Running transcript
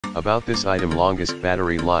About this item: longest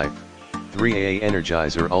battery life. 3AA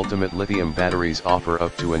Energizer Ultimate Lithium batteries offer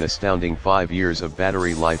up to an astounding 5 years of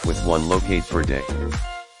battery life with one locate per day.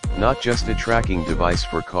 Not just a tracking device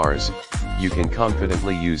for cars, you can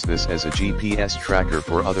confidently use this as a GPS tracker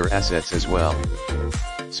for other assets as well.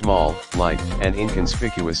 Small, light, and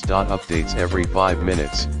inconspicuous. Updates every 5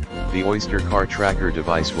 minutes. The Oyster car tracker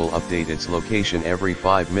device will update its location every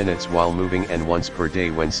 5 minutes while moving and once per day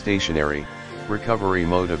when stationary. Recovery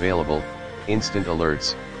mode available. Instant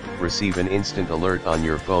alerts. Receive an instant alert on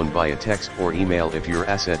your phone via text or email if your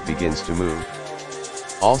asset begins to move.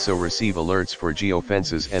 Also receive alerts for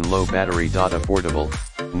geofences and low battery. Affordable,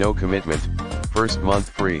 no commitment, first month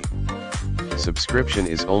free. Subscription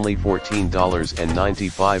is only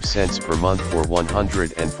 $14.95 per month or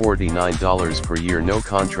 $149 per year. No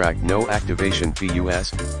contract, no activation fee.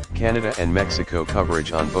 US, Canada and Mexico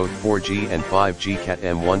coverage on both 4G and 5G. Cat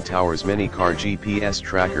M1 Towers Mini Car GPS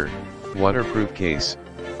Tracker. Waterproof case.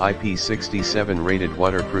 IP67 rated.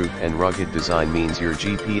 Waterproof and rugged design means your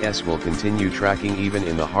GPS will continue tracking even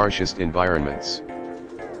in the harshest environments.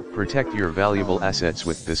 Protect your valuable assets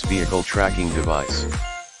with this vehicle tracking device.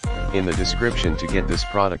 In the description to get this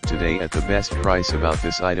product today at the best price. About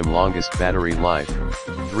this item: longest battery life.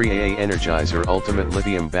 3AA Energizer Ultimate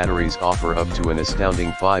Lithium batteries offer up to an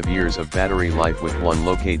astounding 5 years of battery life with one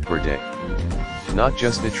locate per day. Not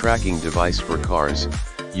just a tracking device for cars,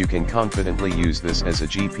 you can confidently use this as a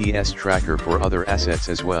GPS tracker for other assets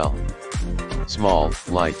as well. Small,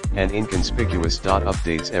 light, and inconspicuous.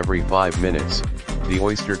 Updates every 5 minutes. The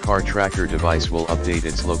Oyster car tracker device will update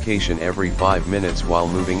its location every 5 minutes while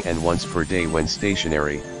moving and once per day when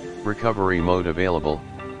stationary. Recovery mode available.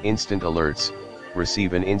 Instant alerts.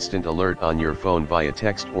 Receive an instant alert on your phone via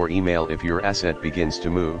text or email if your asset begins to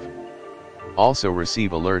move. Also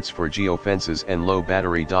receive alerts for geofences and low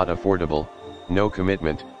battery. Affordable, no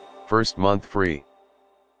commitment, first month free.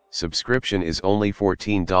 Subscription is only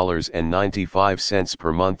 $14.95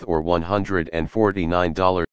 per month or $149